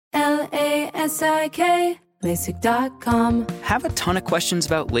LASIK, LASIK.com. Have a ton of questions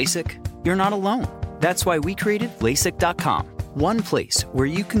about LASIK? You're not alone. That's why we created LASIK.com. One place where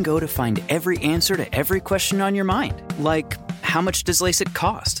you can go to find every answer to every question on your mind. Like, how much does LASIK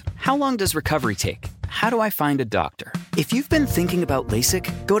cost? How long does recovery take? How do I find a doctor? If you've been thinking about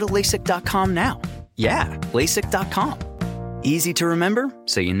LASIK, go to LASIK.com now. Yeah, LASIK.com. Easy to remember,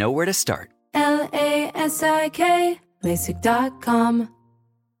 so you know where to start. LASIK, LASIK.com.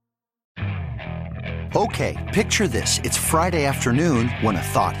 Okay, picture this. It's Friday afternoon when a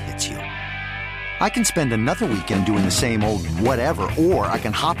thought hits you. I can spend another weekend doing the same old whatever, or I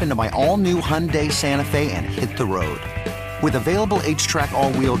can hop into my all-new Hyundai Santa Fe and hit the road. With available H-Track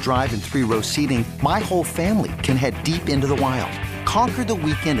all-wheel drive and 3-row seating, my whole family can head deep into the wild. Conquer the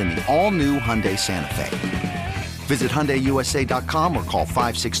weekend in the all-new Hyundai Santa Fe. Visit HyundaiUSA.com or call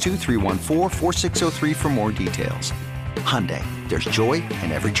 562-314-4603 for more details. Hyundai, there's joy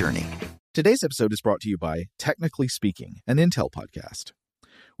in every journey. Today's episode is brought to you by Technically Speaking, an Intel podcast.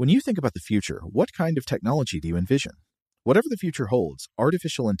 When you think about the future, what kind of technology do you envision? Whatever the future holds,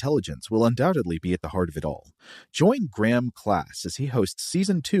 artificial intelligence will undoubtedly be at the heart of it all. Join Graham Class as he hosts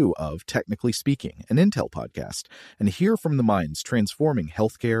Season 2 of Technically Speaking, an Intel podcast, and hear from the minds transforming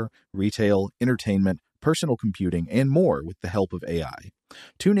healthcare, retail, entertainment, personal computing, and more with the help of AI.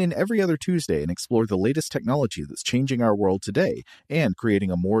 Tune in every other Tuesday and explore the latest technology that's changing our world today and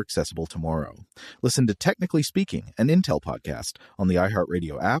creating a more accessible tomorrow. Listen to Technically Speaking, an Intel podcast on the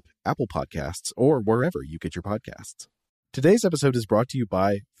iHeartRadio app, Apple Podcasts, or wherever you get your podcasts. Today's episode is brought to you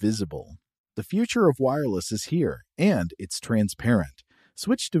by Visible. The future of wireless is here, and it's transparent.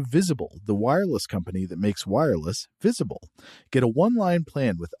 Switch to Visible, the wireless company that makes wireless visible. Get a one-line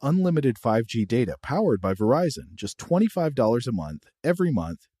plan with unlimited 5G data powered by Verizon, just $25 a month, every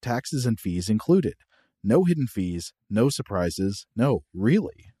month, taxes and fees included. No hidden fees, no surprises, no,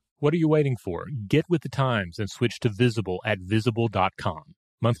 really. What are you waiting for? Get with the times and switch to Visible at Visible.com.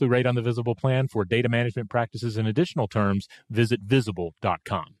 Monthly rate on the Visible plan for data management practices and additional terms, visit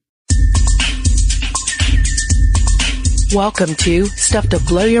Visible.com. Welcome to Stuff to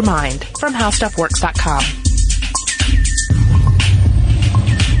Blow Your Mind from HowStuffWorks.com.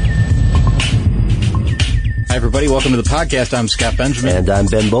 Hi, everybody. Welcome to the podcast. I'm Scott Benjamin. And I'm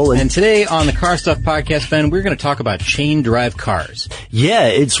Ben Bolin. And today on the Car Stuff Podcast, Ben, we're going to talk about chain drive cars. Yeah,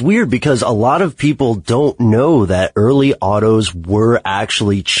 it's weird because a lot of people don't know that early autos were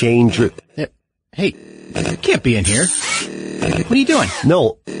actually chain drive. Hey, you can't be in here. What are you doing?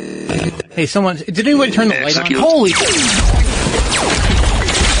 No. Hey, someone, did anybody turn the light on? Holy...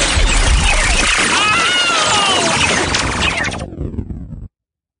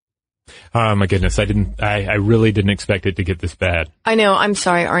 Oh my goodness, I really didn't expect it to get this bad. I know, I'm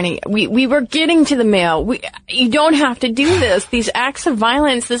sorry, Arnie. We were getting to the mail. You don't have to do this. These acts of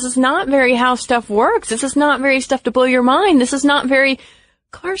violence, this is not very how stuff works. This is not very stuff to blow your mind. This is not very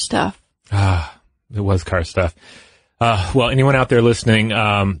car stuff. It was car stuff. Well, anyone out there listening,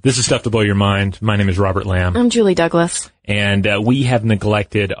 this is Stuff to Blow Your Mind. My name is Robert Lamb. I'm Julie Douglas. And we have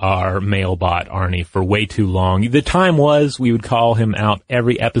neglected our mail bot, Arnie, for way too long. The time was we would call him out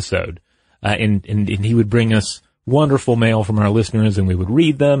every episode, and he would bring us wonderful mail from our listeners, and we would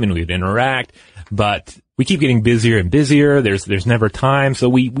read them, and we would interact. But we keep getting busier and busier. There's never time, so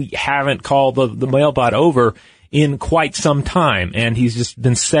we haven't called the mail bot over in quite some time, and he's just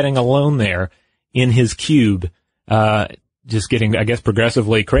been sitting alone there in his cube, just getting, I guess,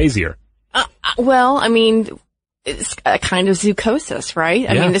 progressively crazier. Well, I mean, it's a kind of zoochosis, right?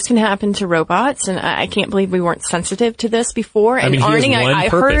 I mean, this can happen to robots, and I can't believe we weren't sensitive to this before. And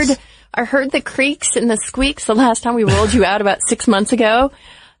Arnie, I heard the creaks and the squeaks the last time we rolled you out about 6 months ago,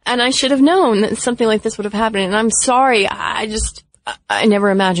 and I should have known that something like this would have happened. And I'm sorry, I never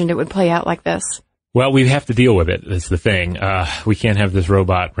imagined it would play out like this. Well, we have to deal with it. That's the thing. We can't have this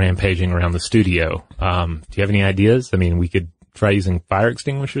robot rampaging around the studio. Do you have any ideas? I mean, we could try using fire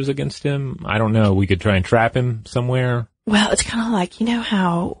extinguishers against him. I don't know. We could try and trap him somewhere. Well, it's kind of like, you know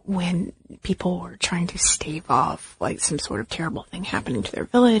how when people were trying to stave off like some sort of terrible thing happening to their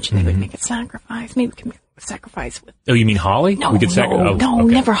village and they would make a sacrifice. Maybe we can make a sacrifice with... Oh, you mean Holly? No,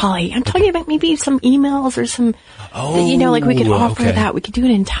 never Holly. I'm talking about maybe some emails or some... like we could offer that. We could do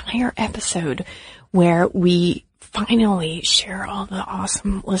an entire episode where we finally share all the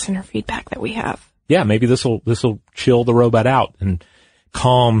awesome listener feedback that we have. Yeah, maybe this'll chill the robot out and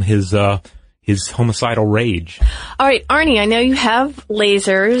calm his homicidal rage. All right, Arnie, I know you have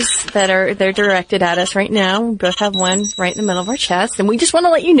lasers they're directed at us right now. We both have one right in the middle of our chest, and we just want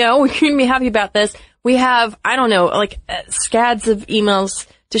to let you know we're going to be happy about this. We have, scads of emails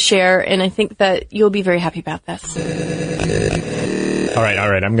to share, and I think that you'll be very happy about this. All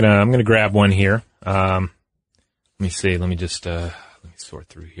right. I'm gonna grab one here. Let me see. Let me just let me sort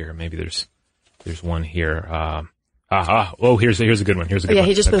through here. Maybe there's one here. Oh, here's a good one. Here's a good one. Yeah,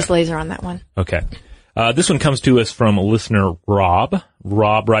 he just put his laser on that one. Okay. This one comes to us from listener Rob.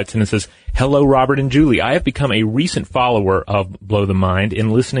 Rob writes in and says, "Hello, Robert and Julie. I have become a recent follower of Blow the Mind in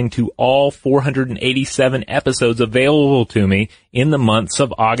listening to all 487 episodes available to me in the months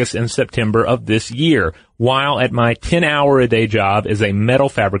of August and September of this year, while at my 10-hour-a-day job as a metal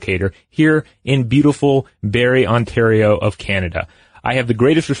fabricator here in beautiful Barrie, Ontario of Canada. I have the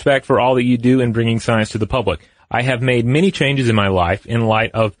greatest respect for all that you do in bringing science to the public. I have made many changes in my life in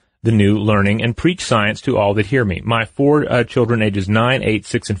light of the new learning and preach science to all that hear me. My 4 children ages 9, 8,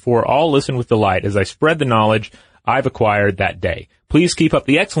 6, and 4 all listen with delight as I spread the knowledge I've acquired that day. Please keep up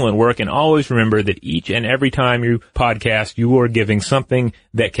the excellent work and always remember that each and every time you podcast, you are giving something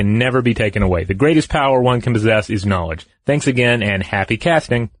that can never be taken away. The greatest power one can possess is knowledge. Thanks again and happy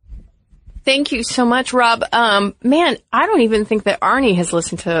casting." Thank you so much, Rob. Man, I don't even think that Arnie has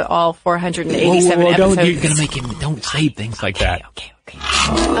listened to all 487 episodes. You're gonna make him, don't say things like that. Okay.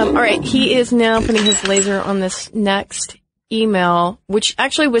 All right. He is now putting his laser on this next email, which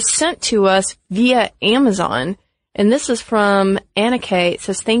actually was sent to us via Amazon. And this is from Anna K. It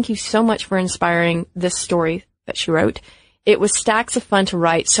says, "Thank you so much for inspiring this story that she wrote. It was stacks of fun to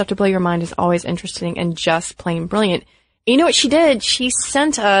write. Stuff to Blow Your Mind is always interesting and just plain brilliant." You know what she did? She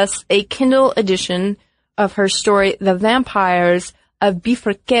sent us a Kindle edition of her story, The Vampires of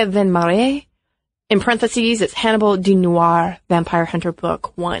Bifurquet-Venmarais. In parentheses, it's Hannibal du Noir, Vampire Hunter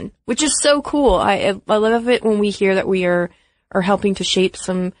Book 1, which is so cool. I love it when we hear that we are helping to shape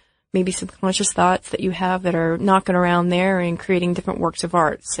maybe subconscious thoughts that you have that are knocking around there and creating different works of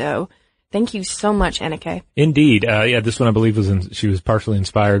art. So thank you so much, Anna Kay. Indeed. This one I believe she was partially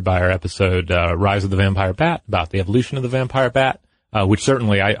inspired by our episode, Rise of the Vampire Bat, about the evolution of the vampire bat, which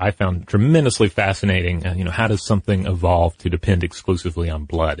certainly I found tremendously fascinating. How does something evolve to depend exclusively on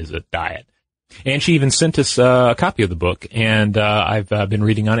blood as a diet? And she even sent us a copy of the book, and I've been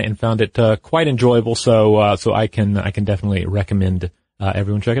reading on it and found it quite enjoyable. So I can definitely recommend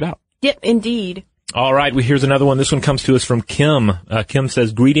everyone check it out. Yep, indeed. All right, here's another one. This one comes to us from Kim. Kim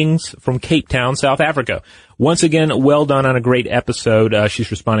says, "Greetings from Cape Town, South Africa. Once again, well done on a great episode." She's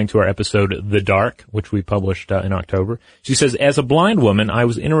responding to our episode, The Dark, which we published in October. She says, "As a blind woman, I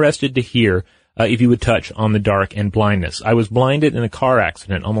was interested to hear if you would touch on the dark and blindness. I was blinded in a car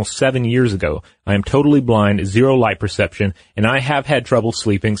accident almost 7 years ago. I am totally blind, 0 light perception, and I have had trouble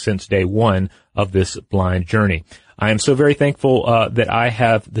sleeping since day 1 of this blind journey. I am so very thankful that I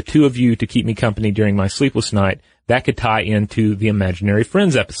have the 2 of you to keep me company during my sleepless night. That could tie into the Imaginary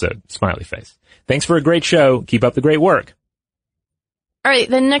Friends episode. Smiley face. Thanks for a great show. Keep up the great work." All right,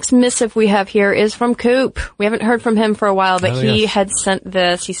 the next missive we have here is from Coop. We haven't heard from him for a while, but he had sent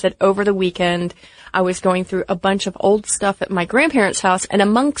this. He said, "Over the weekend, I was going through a bunch of old stuff at my grandparents' house, and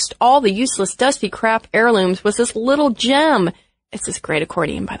amongst all the useless, dusty crap heirlooms was this little gem." It's this great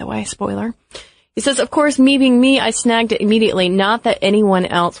accordion, by the way, spoiler. He says, "Of course, me being me, I snagged it immediately. Not that anyone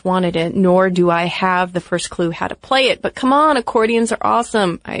else wanted it, nor do I have the first clue how to play it. But come on, accordions are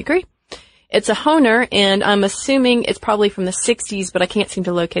awesome." I agree. "It's a Hohner, and I'm assuming it's probably from the 60s, but I can't seem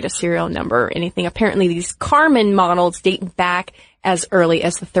to locate a serial number or anything. Apparently, these Carmen models date back as early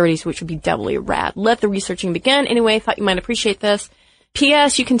as the 30s, which would be doubly rad. Let the researching begin. Anyway, thought you might appreciate this.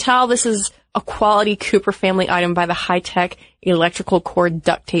 P.S. You can tell this is a quality Cooper family item by the high-tech electrical cord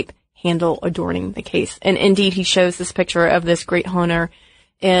duct tape handle adorning the case." And indeed, he shows this picture of this great Hohner.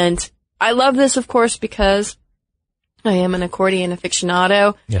 And I love this, of course, because I am an accordion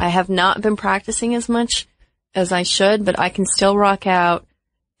aficionado. Yeah. I have not been practicing as much as I should, but I can still rock out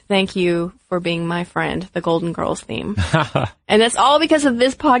 "Thank You for Being My Friend," the Golden Girls theme. And that's all because of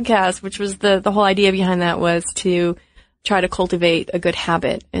this podcast, which was the whole idea behind that was to try to cultivate a good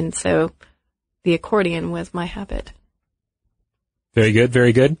habit. And so the accordion was my habit. Very good,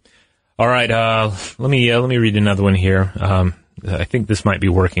 very good. All right, let me read another one here. I think this might be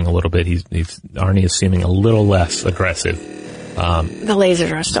working a little bit. Arnie is seeming a little less aggressive. The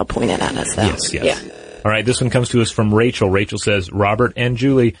lasers are still pointed at us, though. Yes. Yeah. All right, this one comes to us from Rachel. Rachel says, "Robert and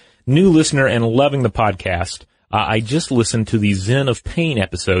Julie, new listener and loving the podcast. I just listened to the Zen of Pain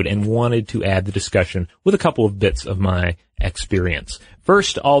episode and wanted to add the discussion with a couple of bits of my experience.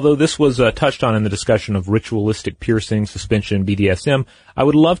 First, although this was touched on in the discussion of ritualistic piercing, suspension, BDSM, I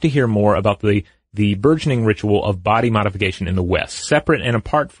would love to hear more about the burgeoning ritual of body modification in the West, separate and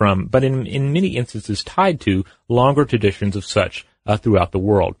apart from, but in many instances tied to, longer traditions of such throughout the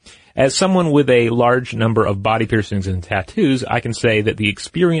world. As someone with a large number of body piercings and tattoos, I can say that the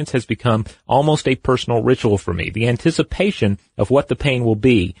experience has become almost a personal ritual for me. The anticipation of what the pain will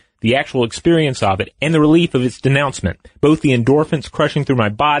be, the actual experience of it, and the relief of its denouncement, both the endorphins crushing through my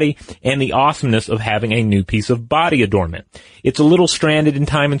body and the awesomeness of having a new piece of body adornment. It's a little stranded in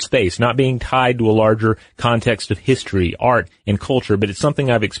time and space, not being tied to a larger context of history, art, and culture, but it's something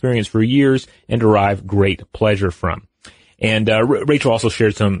I've experienced for years and derive great pleasure from. And Rachel also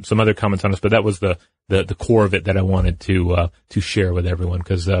shared some other comments on this, but that was the core of it that I wanted to share with everyone,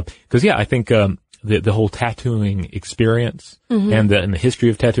 because yeah, I think the whole tattooing experience and the history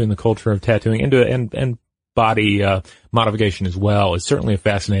of tattooing, the culture of tattooing, and body modification as well is certainly a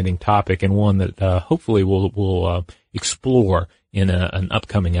fascinating topic, and one that hopefully we'll explore in an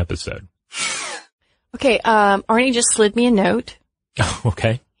upcoming episode. Okay, Arnie just slid me a note. Oh,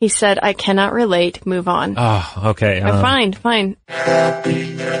 okay. He said, "I cannot relate. Move on." Oh, okay. Fine.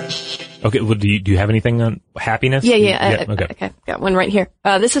 Okay. Well, do you have anything on happiness? Yeah. Okay. Got one right here.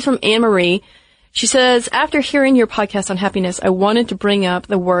 This is from Anne Marie. She says, "After hearing your podcast on happiness, I wanted to bring up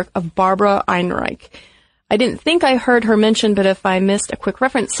the work of Barbara Einreich. I didn't think I heard her mentioned, but if I missed a quick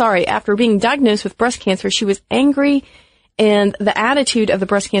reference, sorry. After being diagnosed with breast cancer, she was angry, and the attitude of the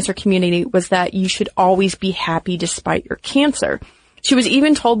breast cancer community was that you should always be happy despite your cancer. She was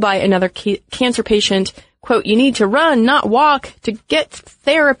even told by another cancer patient, quote, 'You need to run, not walk, to get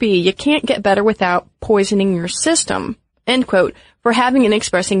therapy. You can't get better without poisoning your system,' end quote, for having and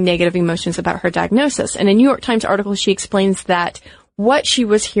expressing negative emotions about her diagnosis. In a New York Times article, she explains that what she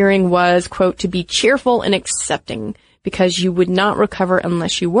was hearing was, quote, 'to be cheerful and accepting because you would not recover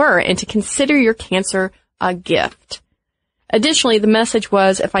unless you were, and to consider your cancer a gift.' Additionally, the message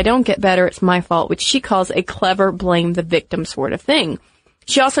was, 'If I don't get better, it's my fault,' which she calls a clever blame the victim sort of thing.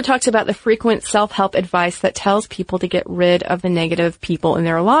 She also talks about the frequent self-help advice that tells people to get rid of the negative people in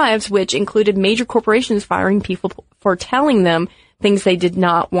their lives, which included major corporations firing people for telling them things they did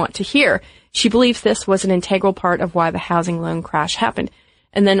not want to hear. She believes this was an integral part of why the housing loan crash happened."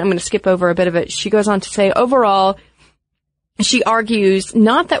 And then I'm going to skip over a bit of it. She goes on to say, overall, she argues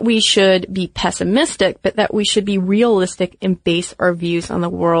not that we should be pessimistic, but that we should be realistic and base our views on the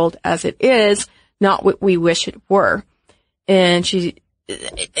world as it is, not what we wish it were. And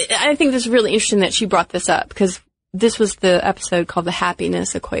I think this is really interesting that she brought this up, because this was the episode called The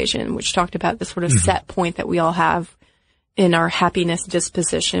Happiness Equation, which talked about the sort of set point that we all have in our happiness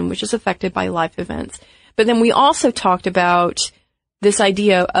disposition, which is affected by life events. But then we also talked about this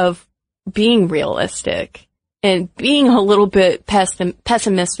idea of being realistic and being a little bit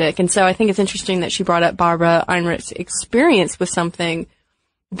pessimistic. And so I think it's interesting that she brought up Barbara Einreich's experience with something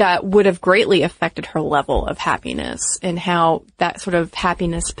that would have greatly affected her level of happiness, and how that sort of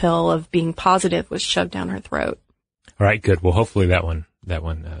happiness pill of being positive was shoved down her throat. All right, good. Well, hopefully that one,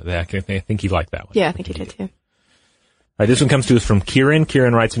 I think you liked that one. Yeah, I think you did too. All right, this one comes to us from Kieran.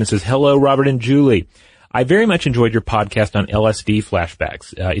 Kieran writes and it says, "Hello, Robert and Julie. I very much enjoyed your podcast on LSD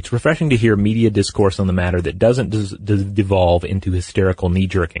flashbacks. It's refreshing to hear media discourse on the matter that doesn't devolve into hysterical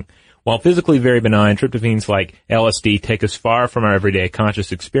knee-jerking. While physically very benign, tryptophans like LSD take us far from our everyday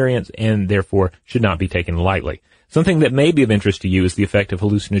conscious experience and therefore should not be taken lightly. Something that may be of interest to you is the effect of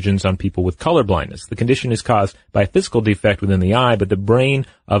hallucinogens on people with color blindness. The condition is caused by a physical defect within the eye, but the brain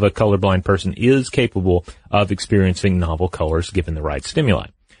of a colorblind person is capable of experiencing novel colors given the right stimuli.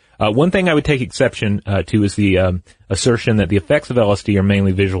 One thing I would take exception to is the assertion that the effects of LSD are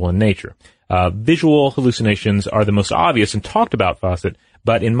mainly visual in nature. Visual hallucinations are the most obvious and talked about facet,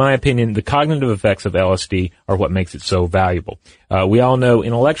 but in my opinion, the cognitive effects of LSD are what makes it so valuable. We all know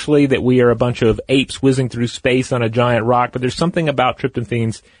intellectually that we are a bunch of apes whizzing through space on a giant rock, but there's something about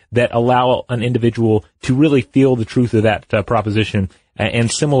tryptophans that allow an individual to really feel the truth of that proposition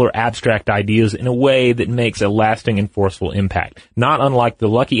and similar abstract ideas in a way that makes a lasting and forceful impact. Not unlike the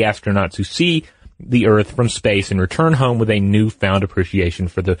lucky astronauts who see the Earth from space and return home with a newfound appreciation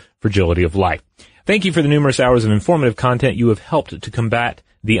for the fragility of life. Thank you for the numerous hours of informative content you have helped to combat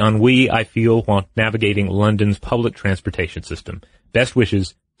the ennui I feel while navigating London's public transportation system. Best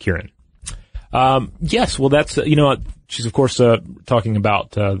wishes, Kieran." Yes, well, that's, she's of course talking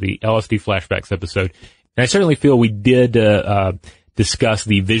about the LSD flashbacks episode. And I certainly feel we did discuss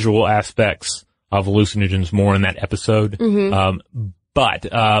the visual aspects of hallucinogens more in that episode.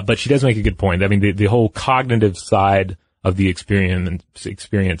 But she does make a good point. I mean, the whole cognitive side of the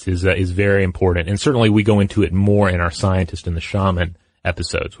experience is very important. And certainly we go into it more in our Scientist and the Shaman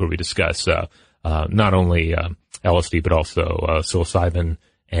episodes, where we discuss, not only, LSD, but also, psilocybin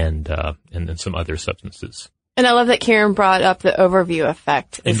and then some other substances. And I love that Karen brought up the overview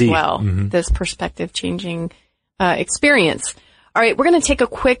effect as Indeed. well. This perspective changing, experience. All right, we're going to take a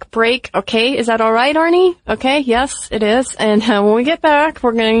quick break. Okay, is that all right, Arnie? Okay, yes, it is. And when we get back,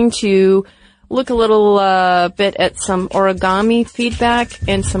 we're going to look a little bit at some origami feedback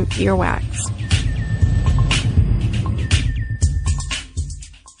and some earwax.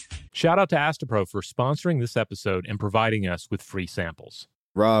 Shout out to Astepro for sponsoring this episode and providing us with free samples.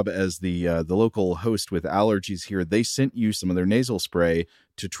 Rob, as the local host with allergies here, they sent you some of their nasal spray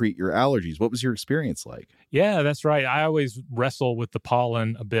to treat your allergies. What was your experience like? Yeah, that's right. I always wrestle with the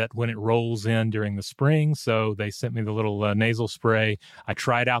pollen a bit when it rolls in during the spring, so they sent me the little nasal spray. I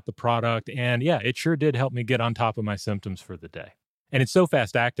tried out the product, and yeah, it sure did help me get on top of my symptoms for the day. And it's so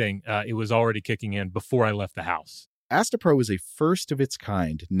fast-acting, it was already kicking in before I left the house. Astepro is a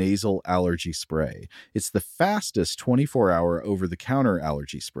first-of-its-kind nasal allergy spray. It's the fastest 24-hour over-the-counter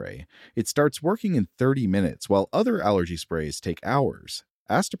allergy spray. It starts working in 30 minutes, while other allergy sprays take hours.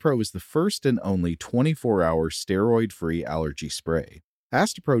 Astepro is the first and only 24-hour steroid-free allergy spray.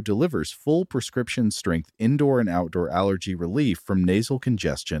 Astepro delivers full prescription-strength indoor and outdoor allergy relief from nasal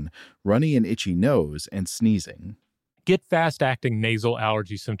congestion, runny and itchy nose, and sneezing. Get fast-acting nasal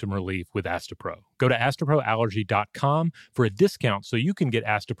allergy symptom relief with Astepro. Go to asteproallergy.com for a discount so you can get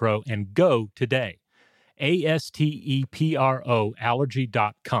Astepro and go today. ASTEPRO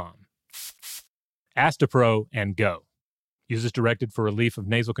allergy.com. Astepro and go. Use as directed for relief of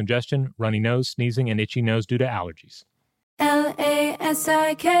nasal congestion, runny nose, sneezing, and itchy nose due to allergies.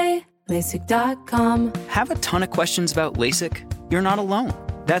 LASIK, LASIK.com. Have a ton of questions about LASIK? You're not alone.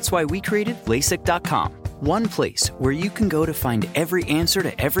 That's why we created LASIK.com. One place where you can go to find every answer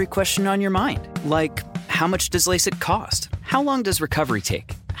to every question on your mind. Like, how much does LASIK cost? How long does recovery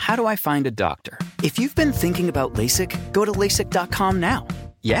take? How do I find a doctor? If you've been thinking about LASIK, go to LASIK.com now.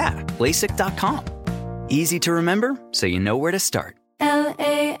 Yeah, LASIK.com. Easy to remember, so you know where to start.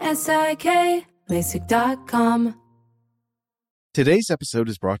 LASIK, LASIK.com. Today's episode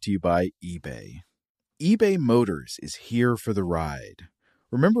is brought to you by eBay. eBay Motors is here for the ride.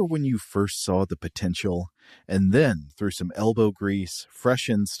 Remember when you first saw the potential? And then, through some elbow grease, fresh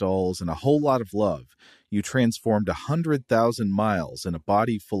installs, and a whole lot of love, you transformed 100,000 miles and a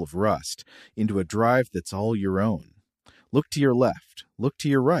body full of rust into a drive that's all your own. Look to your left. Look to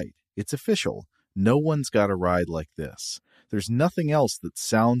your right. It's official. No one's got a ride like this. There's nothing else that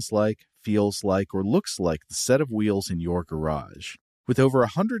sounds like, feels like, or looks like the set of wheels in your garage. With over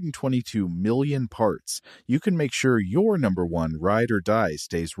 122 million parts, you can make sure your number one ride or die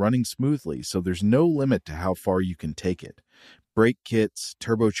stays running smoothly so there's no limit to how far you can take it. Brake kits,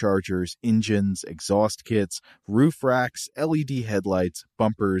 turbochargers, engines, exhaust kits, roof racks, LED headlights,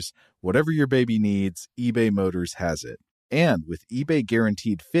 bumpers, whatever your baby needs, eBay Motors has it. And with eBay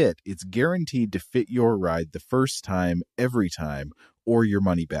Guaranteed Fit, it's guaranteed to fit your ride the first time, every time, or your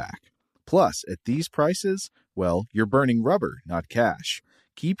money back. Plus, at these prices, well, you're burning rubber, not cash.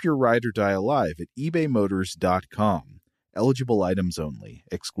 Keep your ride or die alive at ebaymotors.com. Eligible items only.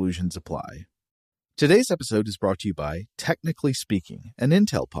 Exclusions apply. Today's episode is brought to you by Technically Speaking, an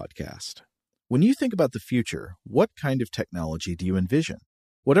Intel podcast. When you think about the future, what kind of technology do you envision?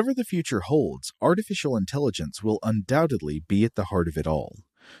 Whatever the future holds, artificial intelligence will undoubtedly be at the heart of it all.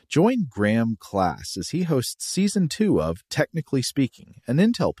 Join Graham Class as he hosts Season 2 of Technically Speaking, an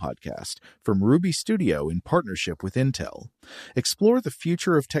Intel podcast from Ruby Studio in partnership with Intel. Explore the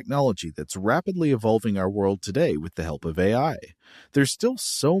future of technology that's rapidly evolving our world today with the help of AI. There's still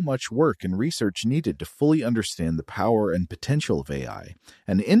so much work and research needed to fully understand the power and potential of AI,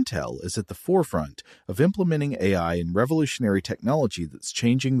 and Intel is at the forefront of implementing AI in revolutionary technology that's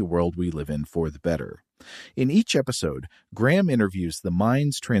changing the world we live in for the better. In each episode, Graham interviews the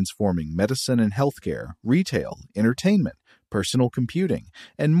minds transforming medicine and healthcare, retail, entertainment, personal computing,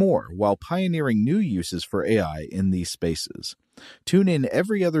 and more while pioneering new uses for AI in these spaces. Tune in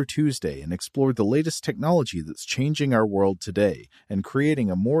every other Tuesday and explore the latest technology that's changing our world today and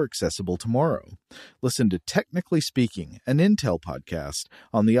creating a more accessible tomorrow. Listen to Technically Speaking, an Intel podcast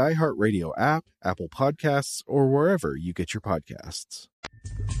on the iHeartRadio app, Apple Podcasts, or wherever you get your podcasts.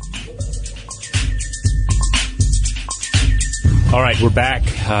 All right, we're back.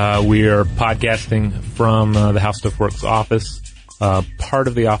 We are podcasting from the How Stuff Works office. Part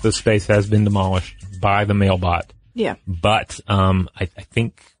of the office space has been demolished by the MailBot. Yeah. But I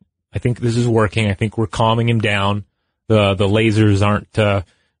think this is working. I think we're calming him down. The lasers aren't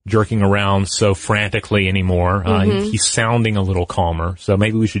jerking around so frantically anymore. He's sounding a little calmer. So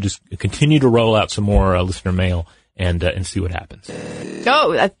maybe we should just continue to roll out some more listener mail and see what happens.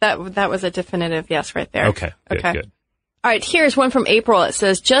 Oh, that was a definitive yes right there. Okay. Good. All right, here's one from April. It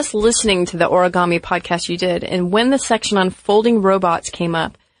says, just listening to the origami podcast you did, and when the section on folding robots came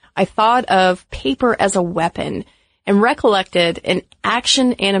up, I thought of paper as a weapon. and recollected an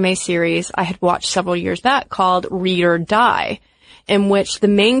action anime series I had watched several years back called Read or Die, in which the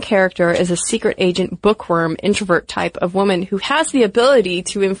main character is a secret agent bookworm introvert type of woman who has the ability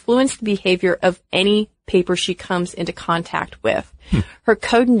to influence the behavior of any paper she comes into contact with. Her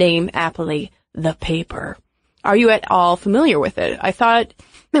code name, aptly, The Paper. Are you at all familiar with it? I thought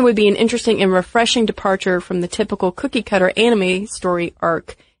it would be an interesting and refreshing departure from the typical cookie-cutter anime story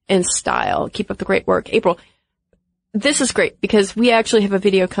arc and style. Keep up the great work. April, this is great because we actually have a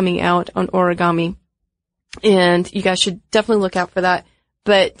video coming out on origami, and you guys should definitely look out for that.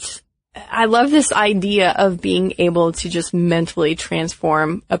 But I love this idea of being able to just mentally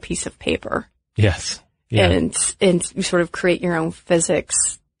transform a piece of paper. Yes. Yeah. And you sort of create your own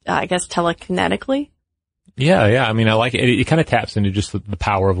physics, I guess, telekinetically. Yeah. I mean, I like it. It kind of taps into just the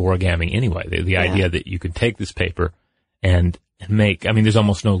power of origami anyway. The idea that you can take this paper and make, I mean, there's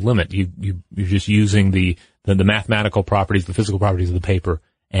almost no limit. You're just using the mathematical properties, the physical properties of the paper,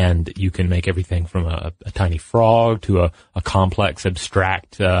 and you can make everything from a tiny frog to a complex,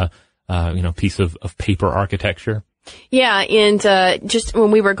 abstract, piece of paper architecture. Yeah, and just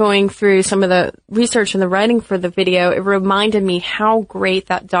when we were going through some of the research and the writing for the video, it reminded me how great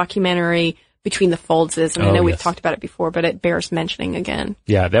that documentary Between the Folds is. And I know we've talked about it before, but it bears mentioning again.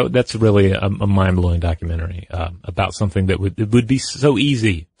 Yeah, that's really a mind-blowing documentary about something that would be so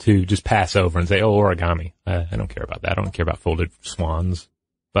easy to just pass over and say, oh, origami. I don't care about that. I don't care about folded swans.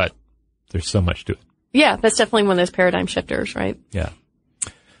 But there's so much to it. Yeah, that's definitely one of those paradigm shifters, right? Yeah.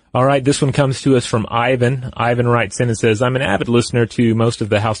 All right, this one comes to us from Ivan. Ivan writes in and says, I'm an avid listener to most of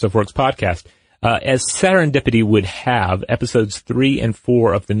the How Stuff Works podcast. As Serendipity would have, episodes 3 and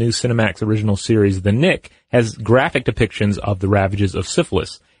 4 of the new Cinemax original series, The Nick, has graphic depictions of the ravages of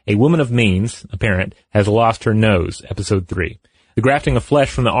syphilis. A woman of means, a parent, has lost her nose, episode 3. The grafting of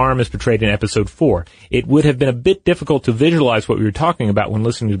flesh from the arm is portrayed in episode 4. It would have been a bit difficult to visualize what we were talking about when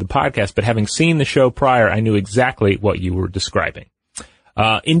listening to the podcast, but having seen the show prior, I knew exactly what you were describing.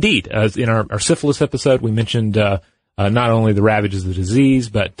 Indeed, as in our syphilis episode, we mentioned not only the ravages of the disease,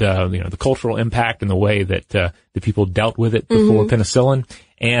 but the cultural impact and the way that the people dealt with it before penicillin,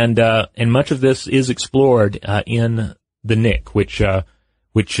 and much of this is explored in The Nick, which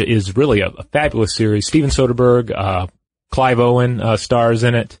is really a fabulous series. Steven Soderbergh, Clive Owen stars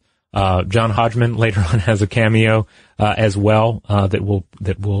in it. John Hodgman later on has a cameo as well that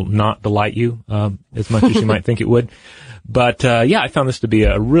will not delight you as much as you might think it would. But I found this to be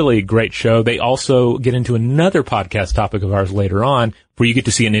a really great show. They also get into another podcast topic of ours later on where you get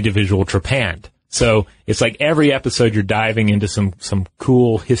to see an individual trepanned. So it's like every episode you're diving into some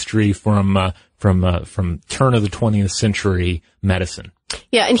cool history from turn of the 20th century medicine.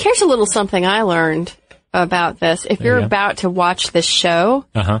 Yeah, and here's a little something I learned about this. If you're about to watch this show,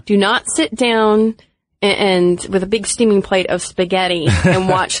 do not sit down and with a big steaming plate of spaghetti and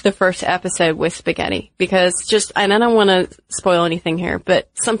watch the first episode with spaghetti, because and I don't want to spoil anything here, but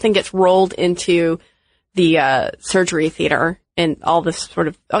something gets rolled into the surgery theater and all this sort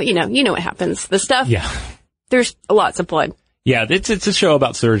of, you know what happens. The stuff, there's lots of blood. Yeah, it's a show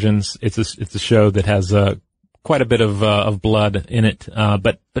about surgeons. It's a show that has quite a bit of blood in it,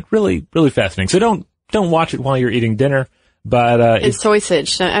 but really, really fascinating. So don't watch it while you're eating dinner. But it's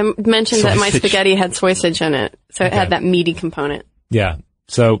sausage. I mentioned that my spaghetti had sausage in it, so it had that meaty component. Yeah.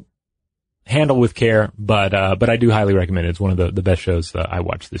 So handle with care, but I do highly recommend it. It's one of the best shows I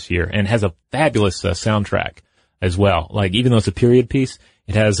watched this year, and has a fabulous soundtrack as well. Like, even though it's a period piece,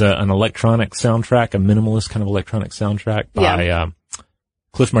 it has an electronic soundtrack, a minimalist kind of electronic soundtrack by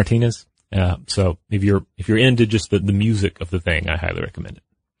Cliff Martinez. So if you're into just the music of the thing, I highly recommend it.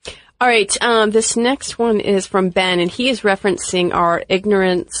 All right, this next one is from Ben, and he is referencing our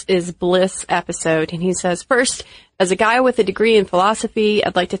Ignorance is Bliss episode, and he says, first, as a guy with a degree in philosophy,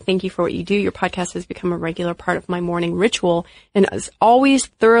 I'd like to thank you for what you do. Your podcast has become a regular part of my morning ritual, and is always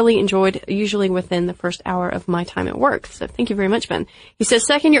thoroughly enjoyed, usually within the first hour of my time at work. So thank you very much, Ben. He says,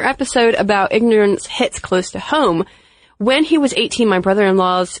 second, your episode about ignorance hits close to home. When he was 18, my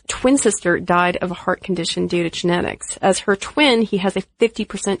brother-in-law's twin sister died of a heart condition due to genetics. As her twin, he has a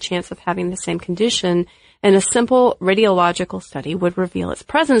 50% chance of having the same condition, and a simple radiological study would reveal its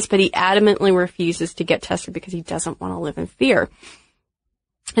presence, but he adamantly refuses to get tested because he doesn't want to live in fear.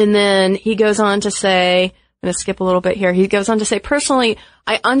 And then he goes on to say, I'm going to skip a little bit here. He goes on to say, personally,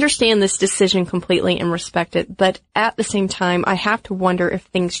 I understand this decision completely and respect it, but at the same time, I have to wonder if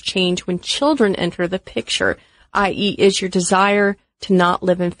things change when children enter the picture. I.e., is your desire to not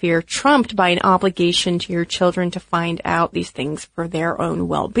live in fear trumped by an obligation to your children to find out these things for their own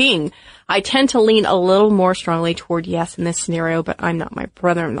well-being? I tend to lean a little more strongly toward yes in this scenario, but I'm not my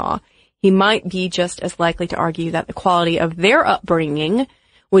brother-in-law. he might be just as likely to argue that the quality of their upbringing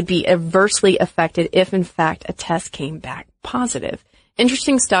would be adversely affected if, in fact, a test came back positive.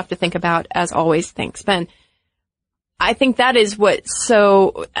 Interesting stuff to think about, as always. Thanks, Ben. I think that is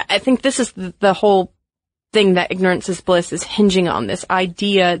I think this is the whole thing that Ignorance is Bliss is hinging on, this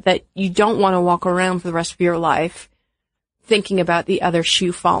idea that you don't want to walk around for the rest of your life thinking about the other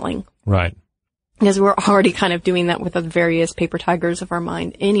shoe falling. Right. Because we're already kind of doing that with the various paper tigers of our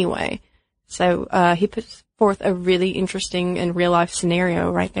mind anyway. So he puts forth a really interesting and real-life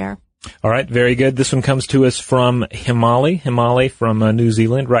scenario right there. All right, very good. This one comes to us from Himali. Himali from New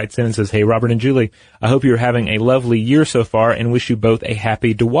Zealand writes in and says, "Hey, Robert and Julie, I hope you're having a lovely year so far and wish you both a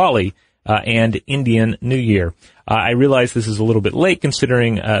happy Diwali and Indian New Year. I realize this is a little bit late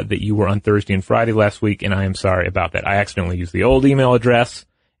considering that you were on Thursday and Friday last week, and I am sorry about that. I accidentally used the old email address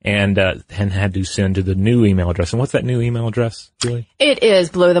and had to send to the new email address. And what's that new email address, Julie? It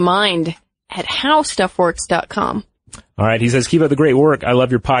is blowthemind@howstuffworks.com. All right. He says, keep up the great work. I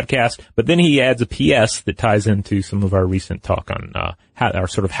love your podcast. But then he adds a PS that ties into some of our recent talk on our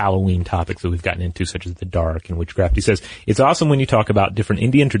sort of Halloween topics that we've gotten into, such as the dark and witchcraft. He says, it's awesome when you talk about different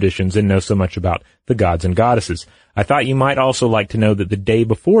Indian traditions and know so much about the gods and goddesses. I thought you might also like to know that the day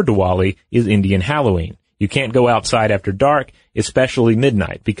before Diwali is Indian Halloween. You can't go outside after dark, especially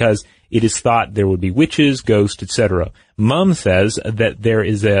midnight, because it is thought there would be witches, ghosts, etc. Mum says that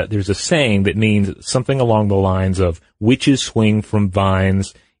there's a saying that means something along the lines of witches swing from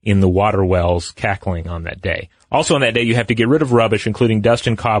vines in the water wells cackling on that day. Also on that day, you have to get rid of rubbish, including dust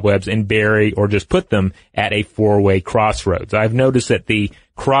and cobwebs, and bury or just put them at a four-way crossroads. I've noticed that the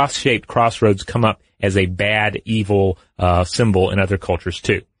cross-shaped crossroads come up as a bad, evil symbol in other cultures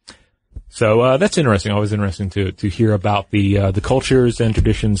too. So that's interesting. Always interesting to hear about the cultures and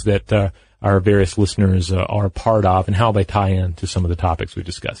traditions that our various listeners are a part of and how they tie in to some of the topics we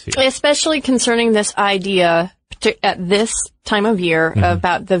discuss here. Especially concerning this idea at this time of year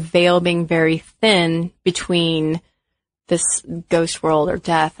about the veil being very thin between this ghost world or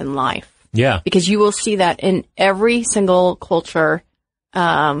death and life. Yeah. Because you will see that in every single culture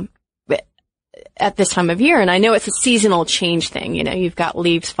at this time of year. And I know it's a seasonal change thing. You know, you've got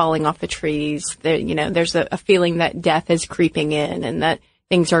leaves falling off the trees. There, you know, there's a feeling that death is creeping in and that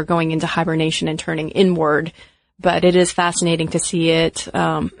things are going into hibernation and turning inward. But it is fascinating to see it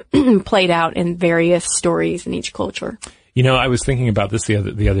played out in various stories in each culture. You know, I was thinking about this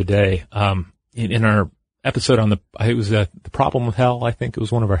the other day. In our episode on the problem with hell, I think it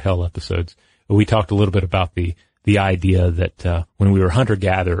was one of our hell episodes. We talked a little bit about the idea that when we were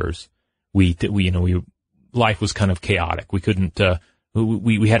hunter-gatherers, life was kind of chaotic. We couldn't,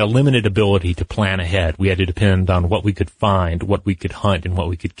 we had a limited ability to plan ahead. We had to depend on what we could find, what we could hunt, and what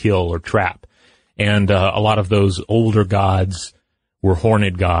we could kill or trap. And, a lot of those older gods were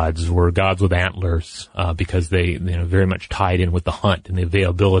horned gods, were gods with antlers, because they, very much tied in with the hunt and the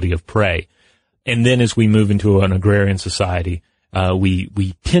availability of prey. And then as we move into an agrarian society,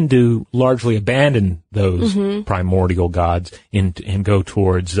 we tend to largely abandon those primordial gods and go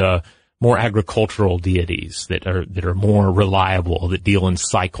towards, more agricultural deities that are more reliable, that deal in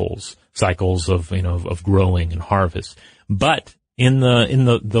cycles of, of growing and harvest. But in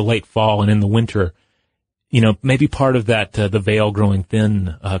the late fall and in the winter, maybe part of that, the veil growing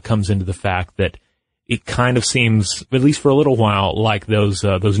thin, comes into the fact that it kind of seems, at least for a little while, like those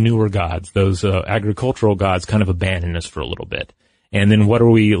newer gods, those, agricultural gods kind of abandon us for a little bit. And then what are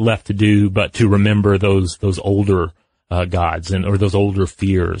we left to do but to remember those older, gods or those older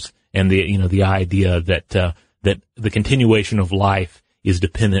fears? And the idea that the continuation of life is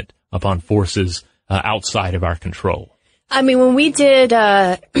dependent upon forces outside of our control. I mean, when we did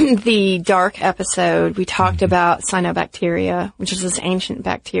the dark episode, we talked about cyanobacteria, which is this ancient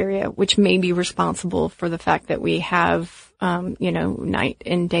bacteria, which may be responsible for the fact that we have, night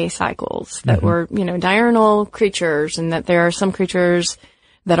and day cycles, that we're, diurnal creatures, and that there are some creatures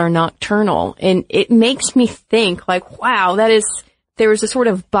that are nocturnal. And it makes me think, like, wow, there was a sort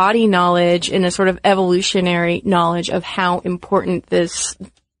of body knowledge and a sort of evolutionary knowledge of how important this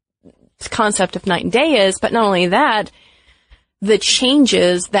concept of night and day is. But not only that, the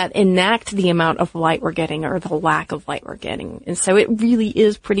changes that enact the amount of light we're getting or the lack of light we're getting. And so it really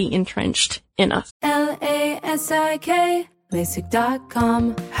is pretty entrenched in us. LASIK,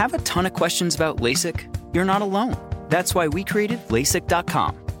 LASIK.com. Have a ton of questions about LASIK? You're not alone. That's why we created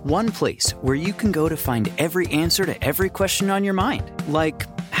LASIK.com. One place where you can go to find every answer to every question on your mind. Like,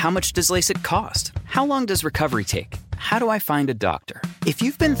 how much does LASIK cost? How long does recovery take? How do I find a doctor? If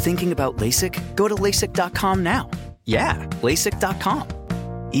you've been thinking about LASIK, go to LASIK.com now. Yeah, LASIK.com.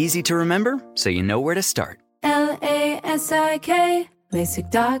 Easy to remember, so you know where to start. LASIK,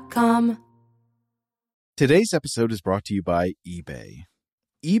 LASIK.com. Today's episode is brought to you by eBay.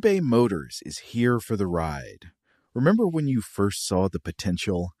 eBay Motors is here for the ride. Remember when you first saw the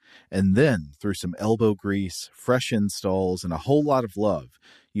potential? And then, through some elbow grease, fresh installs, and a whole lot of love,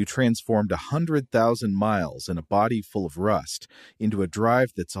 you transformed 100,000 miles and a body full of rust into a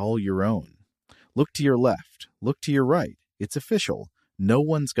drive that's all your own. Look to your left. Look to your right. It's official. No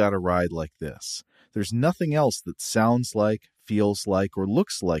one's got a ride like this. There's nothing else that sounds like, feels like, or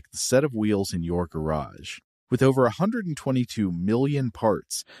looks like the set of wheels in your garage. With over 122 million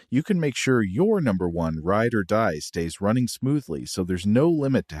parts, you can make sure your number one ride or die stays running smoothly, so there's no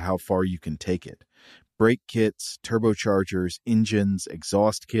limit to how far you can take it. Brake kits, turbochargers, engines,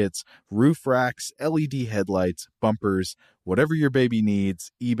 exhaust kits, roof racks, LED headlights, bumpers, whatever your baby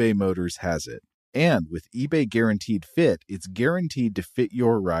needs, eBay Motors has it. And with eBay Guaranteed Fit, it's guaranteed to fit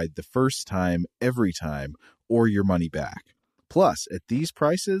your ride the first time, every time, or your money back. Plus, at these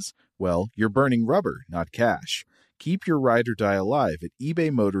prices, well, you're burning rubber, not cash. Keep your ride or die alive at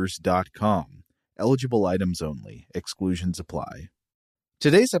ebaymotors.com. Eligible items only. Exclusions apply.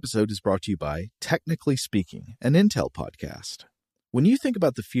 Today's episode is brought to you by Technically Speaking, an Intel podcast. When you think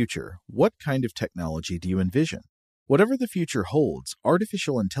about the future, what kind of technology do you envision? Whatever the future holds,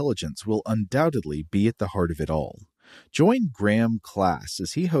 artificial intelligence will undoubtedly be at the heart of it all. Join Graham Class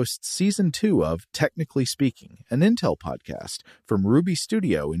as he hosts Season 2 of Technically Speaking, an Intel podcast from Ruby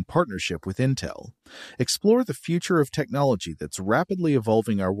Studio in partnership with Intel. Explore the future of technology that's rapidly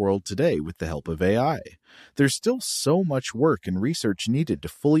evolving our world today with the help of AI. There's still so much work and research needed to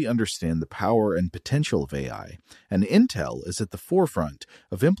fully understand the power and potential of AI, and Intel is at the forefront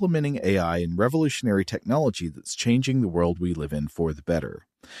of implementing AI in revolutionary technology that's changing the world we live in for the better.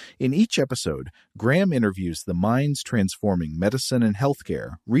 In each episode, Graham interviews the minds transforming medicine and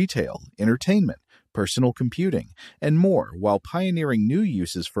healthcare, retail, entertainment, personal computing, and more while pioneering new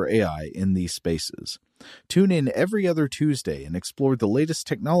uses for AI in these spaces. Tune in every other Tuesday and explore the latest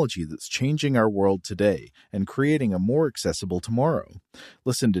technology that's changing our world today and creating a more accessible tomorrow.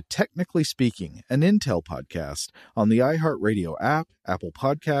 Listen to Technically Speaking, an Intel podcast on the iHeartRadio app, Apple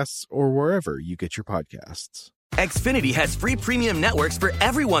Podcasts, or wherever you get your podcasts. Xfinity has free premium networks for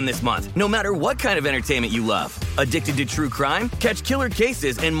everyone this month, no matter what kind of entertainment you love. Addicted to true crime? Catch killer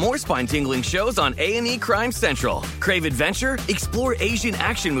cases and more spine-tingling shows on A&E Crime Central. Crave adventure? Explore Asian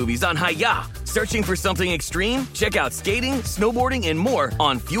action movies on Hi-Ya. Searching for something extreme? Check out skating, snowboarding, and more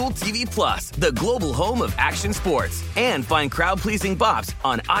on Fuel TV Plus, the global home of action sports. And find crowd-pleasing bops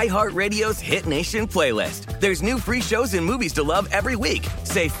on iHeartRadio's Hit Nation playlist. There's new free shows and movies to love every week.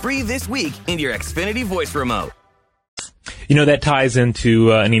 Say free this week in your Xfinity voice remote. You know, that ties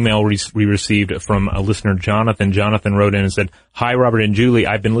into an email we received from a listener, Jonathan. Jonathan wrote in and said, "Hi, Robert and Julie.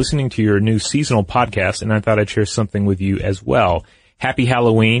 I've been listening to your new seasonal podcast, and I thought I'd share something with you as well. Happy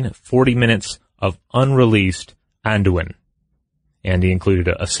Halloween, 40 minutes of unreleased Anduin." And he included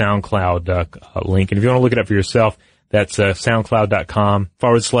a SoundCloud link. And if you want to look it up for yourself, that's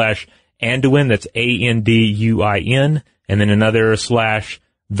soundcloud.com/Anduin. That's ANDUIN. And then another /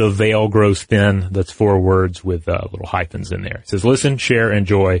 The Veil Grows Thin. That's 4 words with little hyphens in there. It says, listen, share,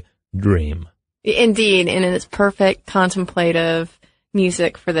 enjoy, dream. Indeed, and it's perfect contemplative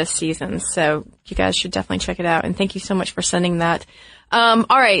music for this season. So you guys should definitely check it out. And thank you so much for sending that. All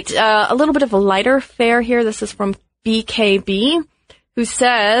right, a little bit of a lighter fare here. This is from BKB, who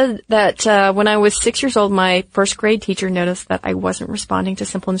said that when I was 6 years old, my first grade teacher noticed that I wasn't responding to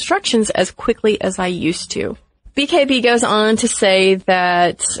simple instructions as quickly as I used to. BKB goes on to say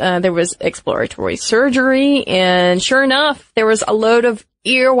that there was exploratory surgery, and sure enough, there was a load of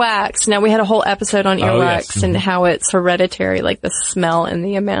earwax. Now, we had a whole episode on earwax and how it's hereditary, like the smell and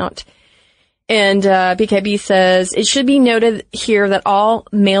the amount. And BKB says, it should be noted here that all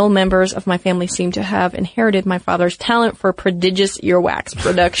male members of my family seem to have inherited my father's talent for prodigious earwax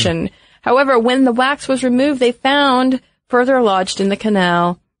production. However, when the wax was removed, they found, further lodged in the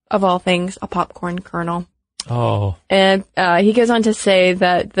canal, of all things, a popcorn kernel. Oh. And he goes on to say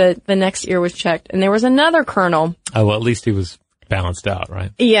that the next ear was checked, and there was another kernel. Oh, well, at least he was balanced out,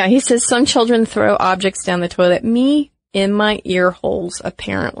 right? Yeah, he says some children throw objects down the toilet. Me, in my ear holes,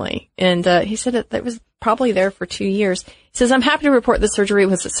 apparently. And he said that was probably there for 2 years. He says, I'm happy to report the surgery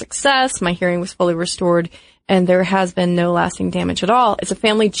was a success. My hearing was fully restored, and there has been no lasting damage at all. It's a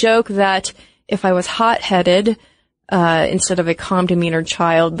family joke that if I was hot-headed, instead of a calm demeanored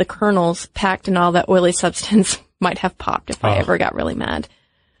child, the kernels packed in all that oily substance might have popped if I ever got really mad.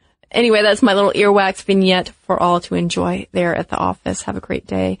 Anyway, that's my little earwax vignette for all to enjoy there at the office. Have a great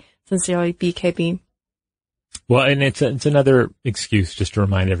day. Sincerely, BKB. Well, and it's another excuse just to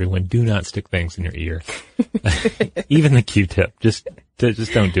remind everyone, do not stick things in your ear. Even the Q-tip. Just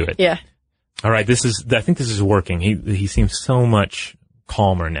don't do it. Yeah. All right, I think this is working. He seems so much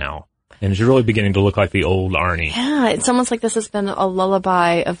calmer now. And it's really beginning to look like the old Arnie. Yeah, it's almost like this has been a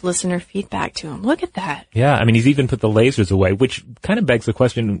lullaby of listener feedback to him. Look at that. Yeah, I mean, he's even put the lasers away, which kind of begs the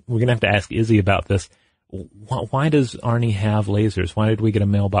question, we're going to have to ask Izzy about this. Why does Arnie have lasers? Why did we get a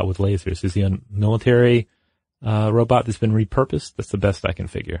mailbot with lasers? Is he a military robot that's been repurposed? That's the best I can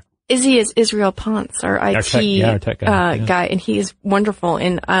figure. Izzy is Israel Ponce, our IT our tech guy, and he is wonderful.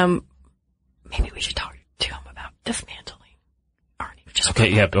 And maybe we should talk to him about dismantling Arnie. Okay,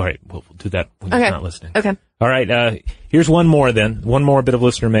 yeah, all right. We'll do that when he's not listening. Okay. All right, here's one more then. One more bit of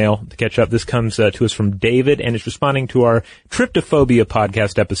listener mail to catch up. This comes to us from David, and it's responding to our Tryptophobia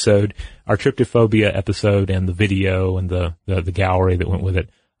podcast episode, our Tryptophobia episode and the video and the gallery that went with it.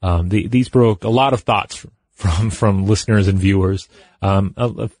 These broke a lot of thoughts from listeners and viewers,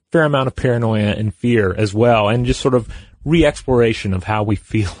 a fair amount of paranoia and fear as well, and just sort of re-exploration of how we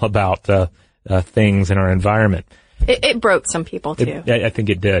feel about things in our environment. It broke some people too. I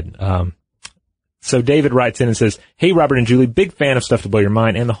think it did. So David writes in and says, "Hey, Robert and Julie, big fan of Stuff to Blow Your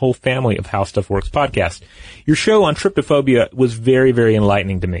Mind and the whole family of How Stuff Works podcast. Your show on tryptophobia was very, very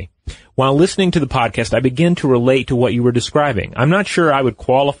enlightening to me. While listening to the podcast, I began to relate to what you were describing. I'm not sure I would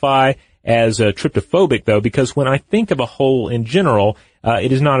qualify as tryptophobic, though, because when I think of a hole in general,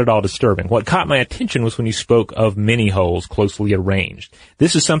 it is not at all disturbing. What caught my attention was when you spoke of many holes closely arranged.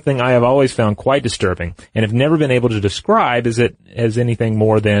 This is something I have always found quite disturbing and have never been able to describe as anything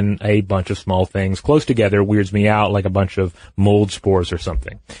more than a bunch of small things close together weirds me out like a bunch of mold spores or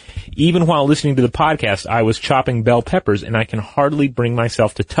something. Even while listening to the podcast, I was chopping bell peppers and I can hardly bring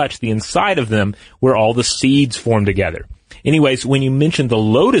myself to touch the inside of them where all the seeds form together. Anyways, when you mentioned the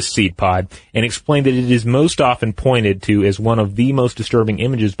lotus seed pod and explained that it is most often pointed to as one of the most disturbing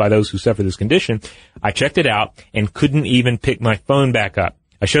images by those who suffer this condition, I checked it out and couldn't even pick my phone back up.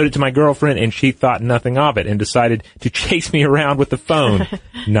 I showed it to my girlfriend and she thought nothing of it and decided to chase me around with the phone.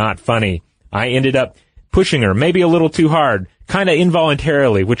 Not funny. I ended up pushing her, maybe a little too hard, kind of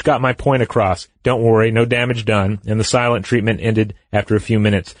involuntarily, which got my point across. Don't worry, no damage done, and the silent treatment ended after a few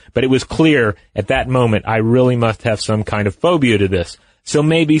minutes. But it was clear at that moment I really must have some kind of phobia to this. So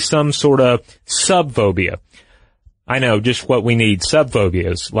maybe some sort of subphobia. I know, just what we need,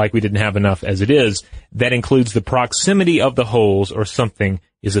 subphobias, like we didn't have enough as it is. That includes the proximity of the holes or something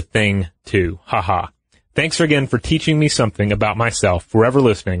is a thing too. Haha. Thanks again for teaching me something about myself. Forever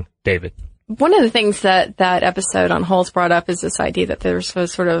listening, David." One of the things that episode on holes brought up is this idea that there's a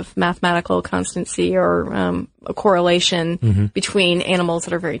sort of mathematical constancy or a correlation between animals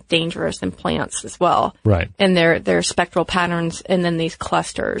that are very dangerous and plants as well. Right. And their spectral patterns and then these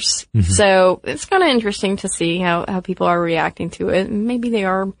clusters. So it's kind of interesting to see how people are reacting to it. Maybe they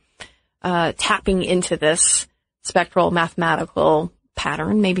are tapping into this spectral mathematical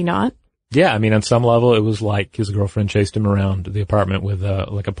pattern, maybe not. Yeah, I mean, on some level, it was like his girlfriend chased him around the apartment with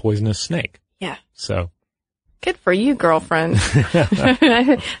like a poisonous snake. Yeah. So. Good for you, girlfriend.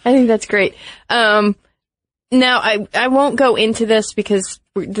 I think that's great. Now, I won't go into this because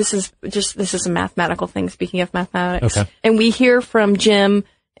this is a mathematical thing, speaking of mathematics. Okay. And we hear from Jim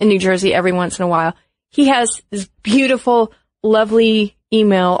in New Jersey every once in a while. He has this beautiful, lovely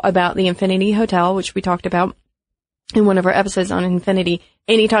email about the Infinity Hotel, which we talked about in one of our episodes on Infinity,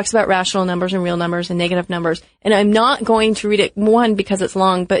 and he talks about rational numbers and real numbers and negative numbers. And I'm not going to read it, one, because it's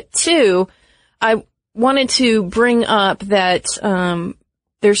long, but two, I wanted to bring up that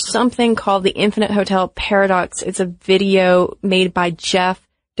there's something called the Infinite Hotel Paradox. It's a video made by Jeff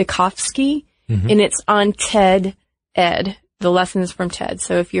Dukofsky, and it's on TED Ed, the lessons from TED.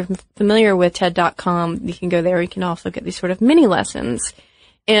 So if you're familiar with TED.com, you can go there. You can also get these sort of mini lessons.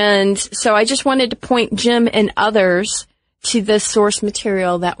 And so I just wanted to point Jim and others to this source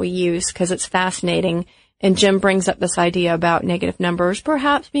material that we use because it's fascinating. And Jim brings up this idea about negative numbers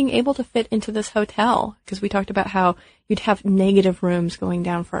perhaps being able to fit into this hotel because we talked about how you'd have negative rooms going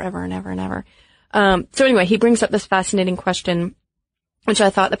down forever and ever and ever. So anyway, he brings up this fascinating question, which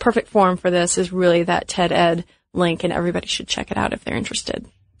I thought the perfect form for this is really that TED Ed link, and everybody should check it out if they're interested.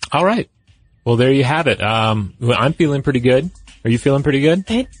 All right. Well, there you have it. I'm feeling pretty good. Are you feeling pretty good?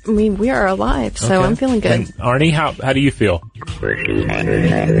 I mean, we are alive, so okay. I'm feeling good. And Arnie, how do you feel?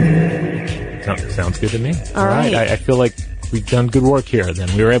 Sounds good to me. All right. I feel like we've done good work here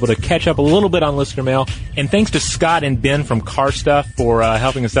then. We were able to catch up a little bit on listener mail. And thanks to Scott and Ben from Car Stuff for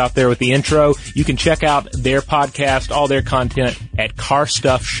helping us out there with the intro. You can check out their podcast, all their content at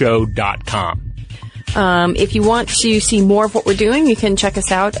carstuffshow.com. If you want to see more of what we're doing, you can check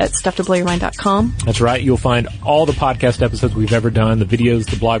us out at stufftoblowyourmind.com. That's right. You'll find all the podcast episodes we've ever done, the videos,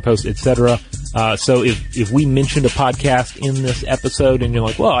 the blog posts, etc. So if we mentioned a podcast in this episode and you're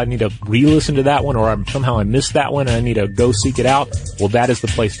like, well, I need to re-listen to that one, or somehow I missed that one and I need to go seek it out, well, that is the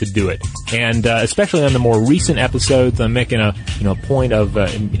place to do it. And especially on the more recent episodes, I'm making a point of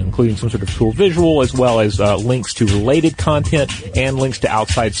including some sort of cool visual, as well as links to related content and links to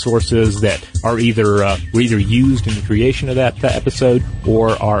outside sources that are either were either used in the creation of that episode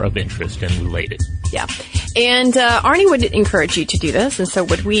or are of interest and related. Yeah. And Arnie would encourage you to do this, and so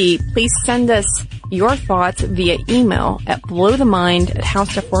would we. Please send us your thoughts via email at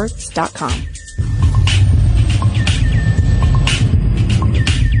blowthemind@howstuffworks.com.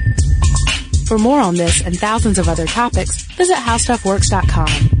 For more on this and thousands of other topics, visit howstuffworks.com.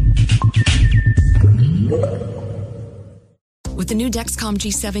 With the new Dexcom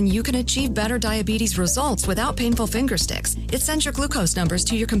G7, you can achieve better diabetes results without painful finger sticks. It sends your glucose numbers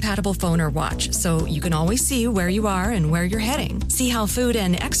to your compatible phone or watch, so you can always see where you are and where you're heading. See how food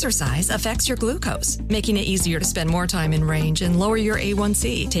and exercise affects your glucose, making it easier to spend more time in range and lower your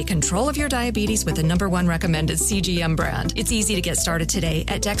A1C. Take control of your diabetes with the #1 recommended CGM brand. It's easy to get started today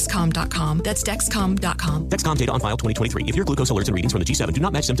at Dexcom.com. That's Dexcom.com. Dexcom data on file 2023. If your glucose alerts and readings from the G7 do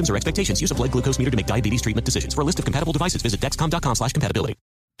not match symptoms or expectations, use a blood glucose meter to make diabetes treatment decisions. For a list of compatible devices, visit Dexcom.com/compatibility.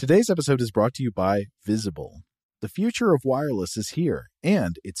 Today's episode is brought to you by Visible. The future of wireless is here,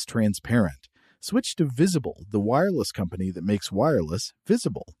 and it's transparent. Switch to Visible, the wireless company that makes wireless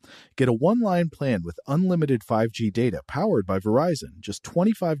visible. Get a one-line plan with unlimited 5G data powered by Verizon. Just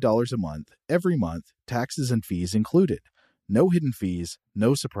 $25 a month, every month, taxes and fees included. No hidden fees,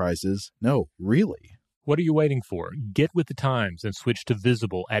 no surprises, no, really. What are you waiting for? Get with the times and switch to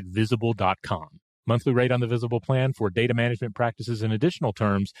Visible at Visible.com. Monthly rate on the Visible plan. For data management practices and additional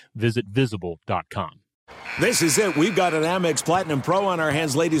terms, visit Visible.com. This is it. We've got an Amex Platinum Pro on our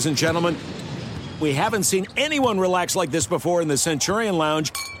hands, ladies and gentlemen. We haven't seen anyone relax like this before in the Centurion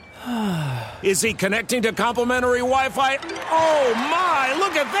Lounge. Is he connecting to complimentary Wi-Fi? Oh, my!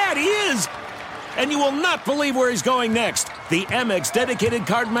 Look at that! He is! And you will not believe where he's going next. The Amex dedicated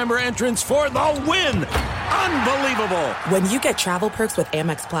card member entrance for the win. Unbelievable. When you get travel perks with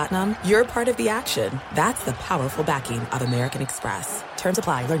Amex Platinum, you're part of the action. That's the powerful backing of American Express. Terms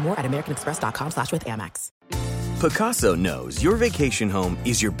apply. Learn more at americanexpress.com/withAmex. Pacaso knows your vacation home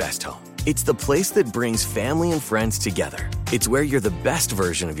is your best home. It's the place that brings family and friends together. It's where you're the best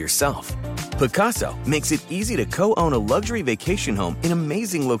version of yourself. Pacaso makes it easy to co-own a luxury vacation home in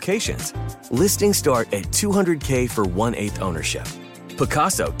amazing locations. Listings start at $200K for 1/8 ownership.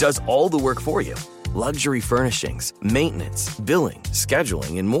 Pacaso does all the work for you. Luxury furnishings, maintenance, billing,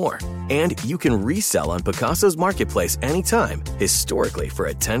 scheduling, and more. And you can resell on Pacaso's marketplace anytime, historically for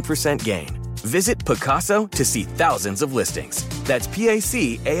a 10% gain. Visit Pacaso to see thousands of listings. That's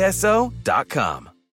PACASO.com.